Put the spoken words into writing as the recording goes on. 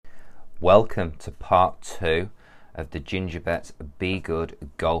Welcome to part 2 of the Gingerbet's Be Good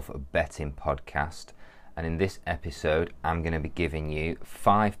Golf Betting Podcast, and in this episode I'm going to be giving you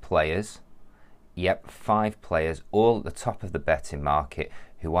 5 players, 5 players all at the top of the betting market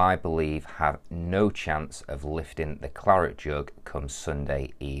who I believe have no chance of lifting the claret jug come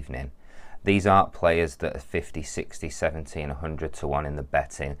Sunday evening. These aren't players that are 50, 60, 70 and 100 to 1 in the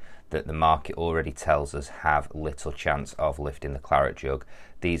betting that the market already tells us have little chance of lifting the claret jug.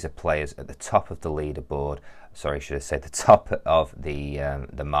 These are players at the top of the leaderboard, the top of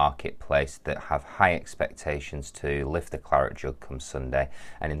the marketplace that have high expectations to lift the claret jug come Sunday.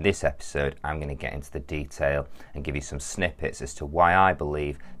 And in this episode, I'm going to get into the detail and give you some snippets as to why I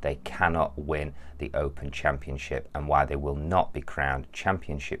believe they cannot win the Open Championship and why they will not be crowned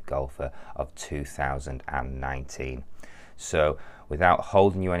Championship Golfer of 2019. So, without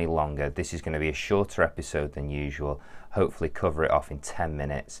holding you any longer, this is going to be a shorter episode than usual. Hopefully cover it off in 10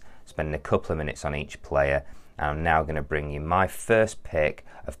 minutes, spending a couple of minutes on each player. And I'm now going to bring you my first pick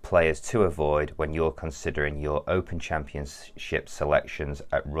of players to avoid when you're considering your Open Championship selections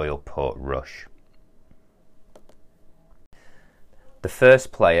at Royal Portrush. The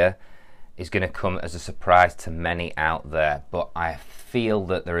first player is going to come as a surprise to many out there, but I feel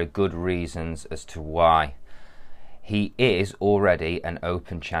that there are good reasons as to why. He is already an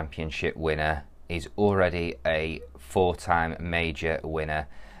Open Championship winner. He's already a 4-time major winner.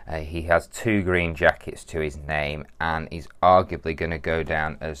 He has 2 green jackets to his name, and he's arguably going to go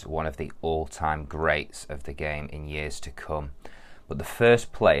down as one of the all-time greats of the game in years to come. But the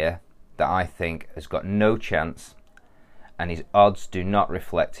first player that I think has got no chance, and his odds do not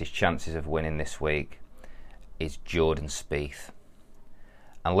reflect his chances of winning this week, is Jordan Spieth.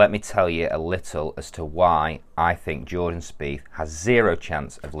 And let me tell you a little as to why I think Jordan Spieth has 0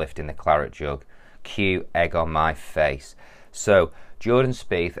 chance of lifting the claret jug. Cue egg on my face. So, Jordan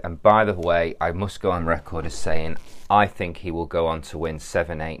Spieth, and by the way, I must go on record as saying I think he will go on to win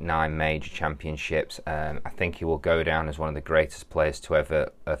 7, 8, 9 major championships. I think he will go down as one of the greatest players to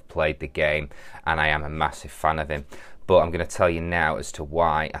ever have played the game, and I am a massive fan of him. But I'm going to tell you now as to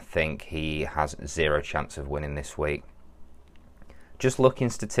why I think he has 0 chance of winning this week. Just looking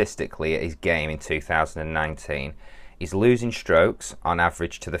statistically at his game in 2019, he's losing strokes on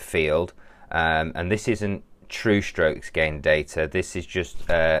average to the field, and this isn't true strokes gain data. This is just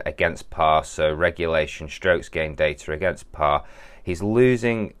against par, so regulation strokes gain data against par. He's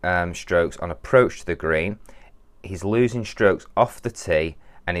losing strokes on approach to the green, he's losing strokes off the tee,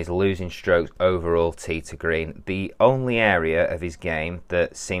 and he's losing strokes overall tee to green. The only area of his game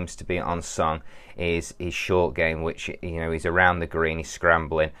that seems to be on song is his short game, which, he's around the green, he's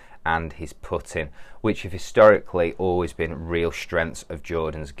scrambling, and his putting, which have historically always been real strengths of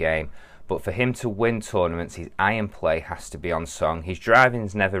Jordan's game. But for him to win tournaments, his iron play has to be on song. His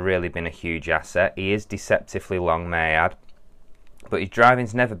driving's never really been a huge asset. He is deceptively long, may I add, but his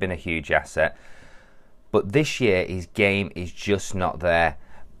driving's never been a huge asset. But this year, his game is just not there.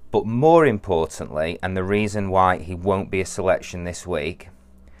 But more importantly, and the reason why he won't be a selection this week,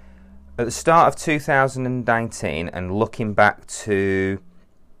 at the start of 2019 and looking back to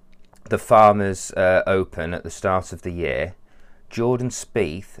the Farmers Open at the start of the year, Jordan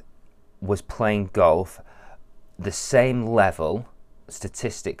Spieth was playing golf the same level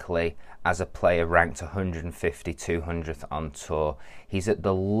statistically as a player ranked 150, 200th on tour. He's at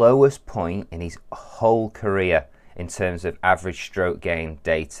the lowest point in his whole career in terms of average stroke gain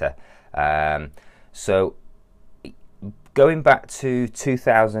data. So going back to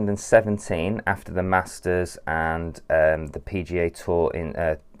 2017, after the Masters and the PGA Tour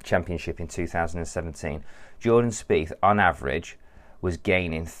in Championship in 2017, Jordan Spieth on average was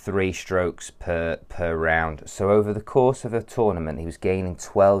gaining 3 strokes per round. So over the course of a tournament, he was gaining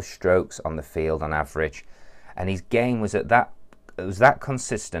 12 strokes on the field on average, and his game was that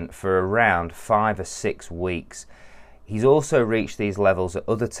consistent for around 5 or 6 weeks. He's also reached these levels at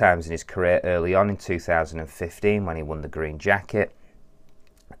other times in his career early on in 2015 when he won the green jacket.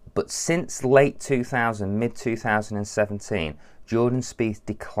 But since late 2000, mid-2017, Jordan Spieth's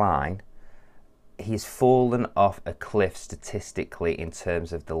decline, he's fallen off a cliff statistically in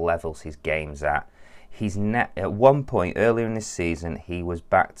terms of the levels his game's at. At one point earlier in this season, he was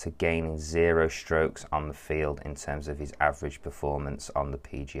back to gaining 0 strokes on the field in terms of his average performance on the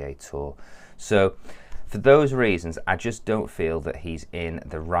PGA Tour. So for those reasons, I just don't feel that he's in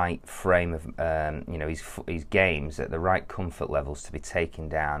the right frame of, his games at the right comfort levels to be taking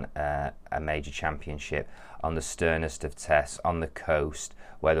down a major championship on the sternest of tests, on the coast,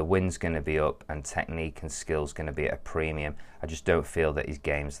 where the wind's going to be up and technique and skill's going to be at a premium. I just don't feel that his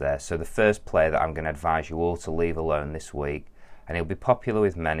game's there. So the first player that I'm going to advise you all to leave alone this week, and he'll be popular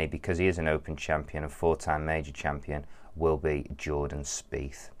with many because he is an Open champion and 4-time major champion, will be Jordan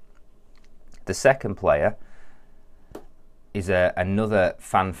Spieth. The second player is another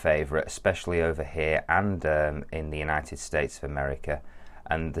fan favourite, especially over here and in the United States of America.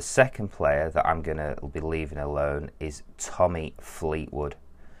 And the second player that I'm going to be leaving alone is Tommy Fleetwood.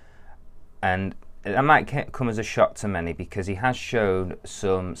 And that might come as a shock to many because he has shown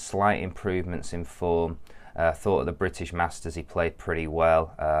some slight improvements in form. I thought at the British Masters he played pretty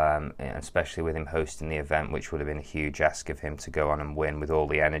well, especially with him hosting the event, which would have been a huge ask of him to go on and win with all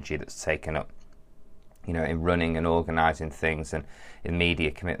the energy that's taken up, you know, in running and organising things and in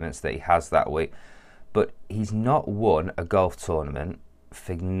media commitments that he has that week. But he's not won a golf tournament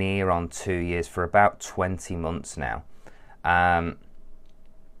for near on 2 years, for about 20 months now.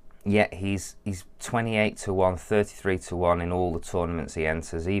 Yet he's 28 to 1, 33 to 1 in all the tournaments he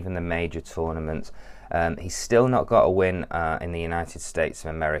enters, even the major tournaments. He's still not got a win in the United States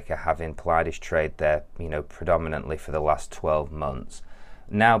of America, having plied his trade there, you know, predominantly for the last 12 months.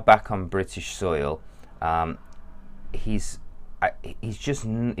 Now back on British soil, his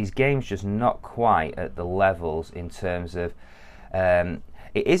game's just not quite at the levels in terms of.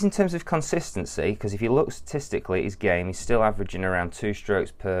 It is in terms of consistency, because if you look statistically at his game, he's still averaging around 2 strokes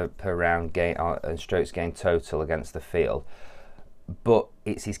per round gain, strokes gained total against the field. But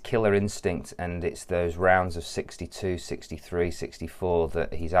it's his killer instinct, and it's those rounds of 62, 63, 64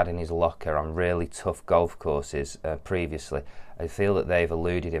 that he's had in his locker on really tough golf courses previously. I feel that they've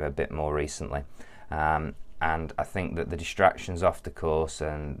eluded him a bit more recently. And I think that the distractions off the course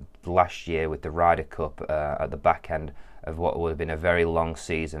and last year with the Ryder Cup at the back end of what would have been a very long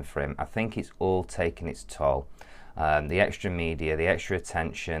season for him, I think it's all taken its toll. The extra media, the extra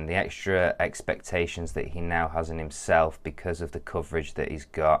attention, the extra expectations that he now has in himself because of the coverage that he's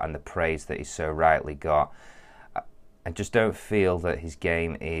got and the praise that he's so rightly got. I just don't feel that his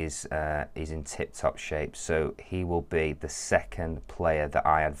game is in tip-top shape, so he will be the second player that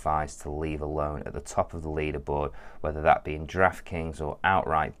I advise to leave alone at the top of the leaderboard, whether that be in DraftKings or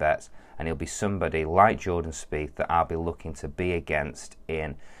outright bets, and he'll be somebody like Jordan Spieth that I'll be looking to be against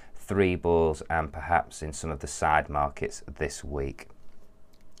in 3 balls and perhaps in some of the side markets this week.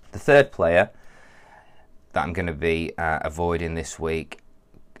 The third player that I'm going to be avoiding this week,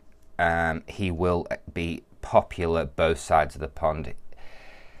 he will be popular both sides of the pond.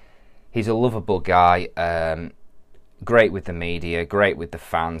 He's a lovable guy, great with the media, great with the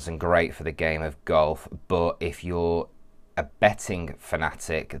fans, and great for the game of golf. But if you're a betting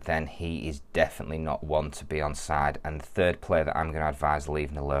fanatic, then he is definitely not one to be on side. And the third player that I'm going to advise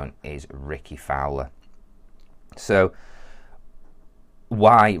leaving alone is Rickie Fowler. So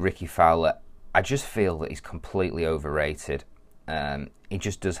why Rickie Fowler? I just feel that he's completely overrated. He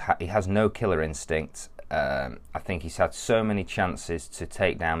just does. He has no killer instincts. I think he's had so many chances to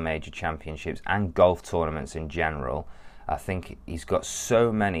take down major championships and golf tournaments in general. I think he's got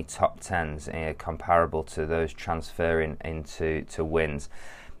so many top tens comparable to those transferring into wins.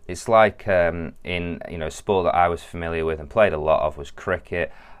 It's like in sport that I was familiar with and played a lot of was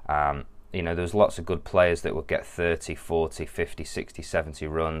cricket. There was lots of good players that would get 30, 40, 50, 60, 70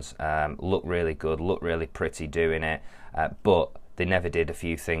 runs, look really good, look really pretty doing it, but they never did a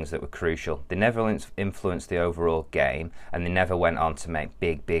few things that were crucial. They never influenced the overall game, and they never went on to make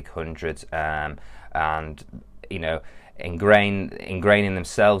big hundreds, ingrain in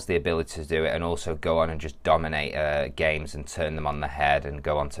themselves the ability to do it, and also go on and just dominate games and turn them on the head and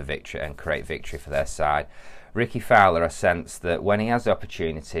go on to victory and create victory for their side. Rickie Fowler, I sense that when he has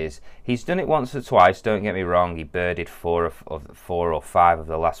opportunities, he's done it once or twice, don't get me wrong. He birdied 4 or 5 of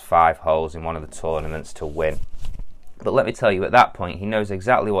the last 5 holes in one of the tournaments to win. But let me tell you, at that point, he knows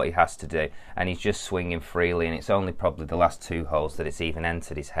exactly what he has to do, and he's just swinging freely, and it's only probably the last 2 holes that it's even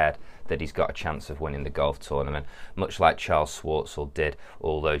entered his head that he's got a chance of winning the golf tournament, much like Charles Schwartzel did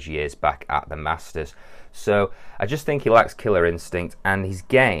all those years back at the Masters. So I just think he lacks killer instinct, and his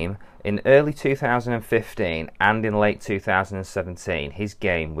game in early 2015 and in late 2017, his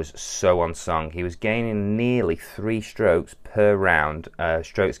game was so unsung. He was gaining nearly 3 strokes per round,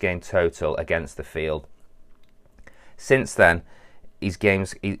 strokes gained total against the field. Since then, he's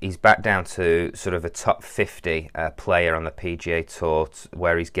back down to sort of a top 50 player on the PGA Tour,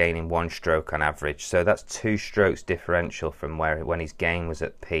 where he's gaining 1 stroke on average. So that's 2 strokes differential from when his game was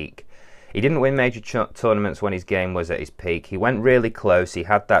at peak. He didn't win major tournaments when his game was at his peak. He went really close. He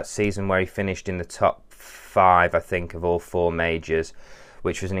had that season where he finished in the top 5, I think, of all 4 majors,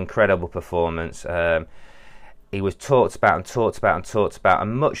 which was an incredible performance. He was talked about,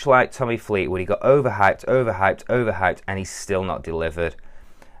 and much like Tommy Fleetwood, he got overhyped, and he's still not delivered.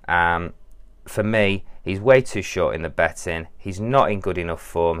 For me, He's way too short in the betting. He's not in good enough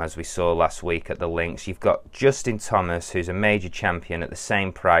form, as we saw last week at the links. You've got Justin Thomas, who's a major champion, at the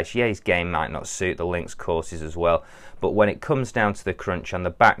same price. Yeah, his game might not suit the links courses as well, but when it comes down to the crunch on the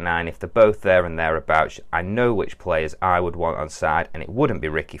back nine, if they're both there and thereabouts, I know which players I would want on side, and it wouldn't be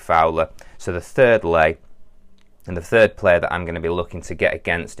Rickie Fowler. So the third lay, and the third player that I'm going to be looking to get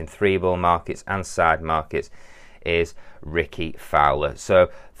against in 3-ball markets and side markets is Rickie Fowler. So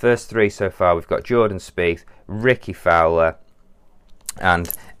first three so far, we've got Jordan Spieth, Rickie Fowler,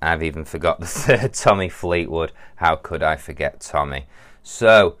 and I've even forgot the third, Tommy Fleetwood. How could I forget Tommy?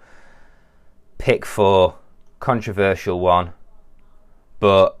 So pick 4, controversial one,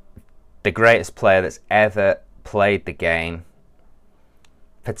 but the greatest player that's ever played the game.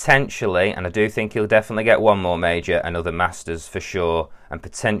 Potentially, and I do think he'll definitely get one more major, another Masters for sure, and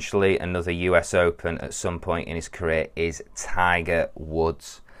potentially another US Open at some point in his career, is Tiger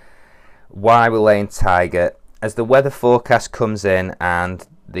Woods. Why we're laying Tiger? As the weather forecast comes in and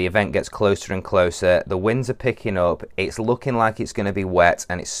the event gets closer and closer, the winds are picking up, it's looking like it's going to be wet,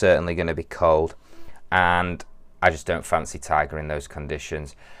 and it's certainly going to be cold, and I just don't fancy Tiger in those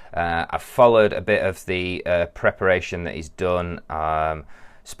conditions. I've followed a bit of the preparation that he's done.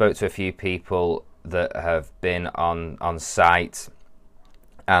 Spoke to a few people that have been on site,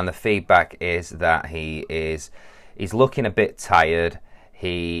 and the feedback is that he's looking a bit tired.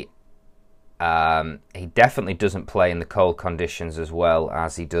 He definitely doesn't play in the cold conditions as well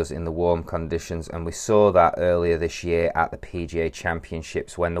as he does in the warm conditions, and we saw that earlier this year at the PGA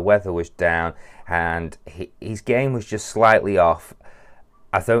Championships when the weather was down and his game was just slightly off.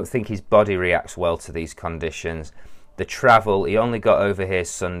 I don't think his body reacts well to these conditions. The travel, he only got over here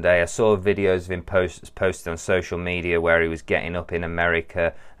Sunday. I saw videos of him posted on social media where he was getting up in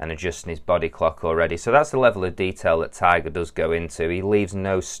America and adjusting his body clock already. So that's the level of detail that Tiger does go into. He leaves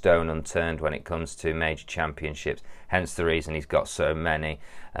no stone unturned when it comes to major championships, hence the reason he's got so many.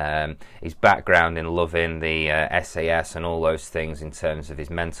 His background in loving the SAS and all those things in terms of his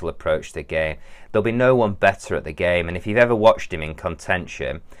mental approach to the game. There'll be no one better at the game, and if you've ever watched him in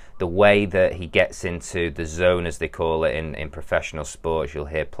contention, the way that he gets into the zone, as they call it in professional sports, you'll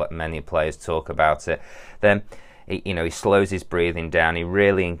hear many players talk about it, then he slows his breathing down, he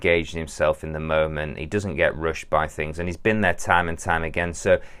really engages himself in the moment, he doesn't get rushed by things, and he's been there time and time again.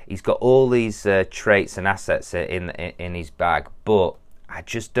 So he's got all these traits and assets in his bag, but I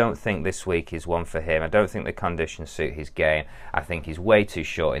just don't think this week is one for him. I don't think the conditions suit his game. I think he's way too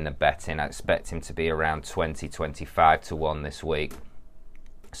short in the betting. I expect him to be around 20-25 to 1 this week.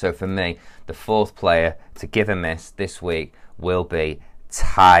 So for me, the fourth player to give a miss this week will be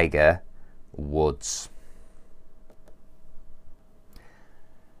Tiger Woods.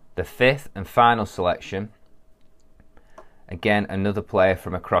 The fifth and final selection, again, another player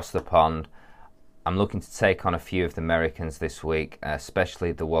from across the pond. I'm looking to take on a few of the Americans this week,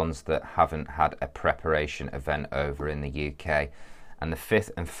 especially the ones that haven't had a preparation event over in the UK. And the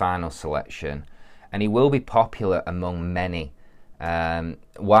fifth and final selection, and he will be popular among many.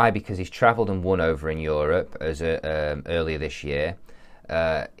 Why? Because he's travelled and won over in Europe as earlier this year.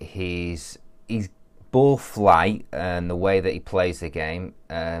 He's ball flight and the way that he plays the game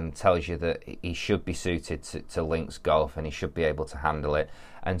tells you that he should be suited to links golf, and he should be able to handle it,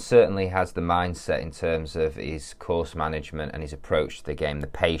 and certainly has the mindset in terms of his course management and his approach to the game, the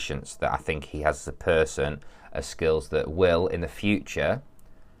patience that I think he has as a person, are skills that will in the future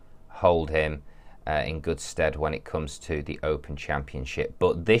hold him in good stead when it comes to the Open Championship.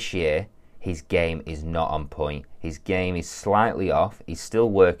 But this year his game is not on point. His game is slightly off. He's still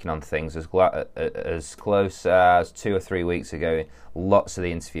working on things. As close as 2 or 3 weeks ago, lots of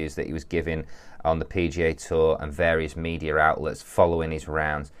the interviews that he was giving on the PGA Tour and various media outlets following his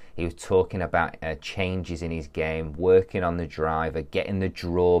rounds, he was talking about changes in his game, working on the driver, getting the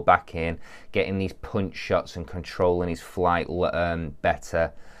draw back in, getting these punch shots and controlling his flight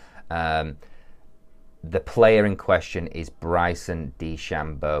better. The player in question is Bryson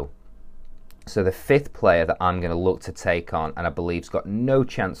DeChambeau. So the fifth player that I'm going to look to take on, and I believe has got no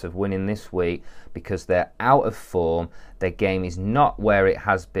chance of winning this week because they're out of form. Their game is not where it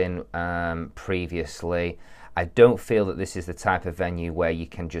has been previously. I don't feel that this is the type of venue where you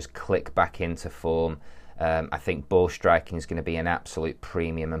can just click back into form. I think ball striking is going to be an absolute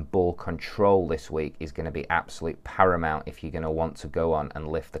premium, and ball control this week is going to be absolute paramount if you're going to want to go on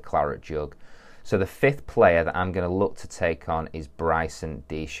and lift the claret jug. So the fifth player that I'm going to look to take on is Bryson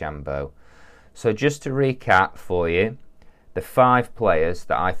DeChambeau. So just to recap for you, the 5 players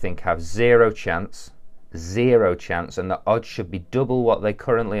that I think have zero chance, and the odds should be double what they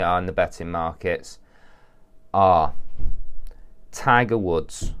currently are in the betting markets, are Tiger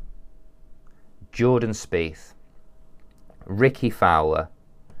Woods, Jordan Spieth, Ricky Fowler,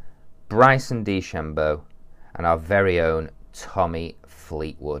 Bryson DeChambeau, and our very own Tommy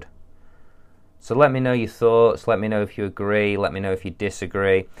Fleetwood. So let me know your thoughts, let me know if you agree, let me know if you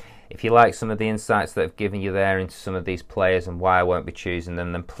disagree. If you like some of the insights that I've given you there into some of these players and why I won't be choosing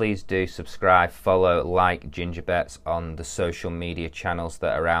them, then please do subscribe, follow, like Ginger Bets on the social media channels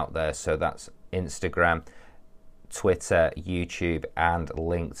that are out there. So that's Instagram, Twitter, YouTube and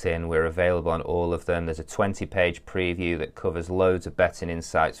LinkedIn. We're available on all of them. There's a 20-page preview that covers loads of betting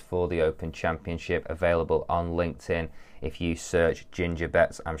insights for the Open Championship, available on LinkedIn. If you search Ginger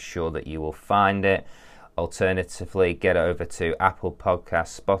Bets, I'm sure that you will find it. Alternatively, get over to Apple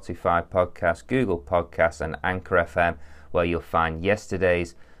Podcasts, Spotify Podcasts, Google Podcasts and Anchor FM, where you'll find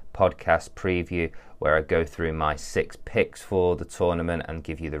yesterday's podcast preview, where I go through my 6 picks for the tournament and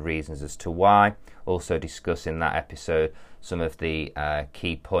give you the reasons as to why. Also discuss in that episode some of the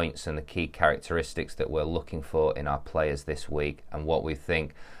key points and the key characteristics that we're looking for in our players this week and what we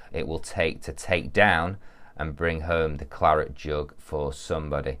think it will take to take down and bring home the claret jug for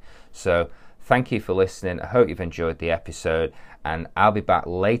somebody. So thank you for listening. I hope you've enjoyed the episode, and I'll be back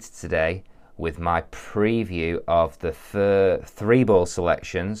later today with my preview of the 3-ball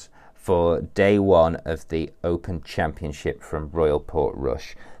selections for day 1 of the Open Championship from Royal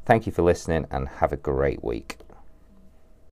Portrush. Thank you for listening and have a great week.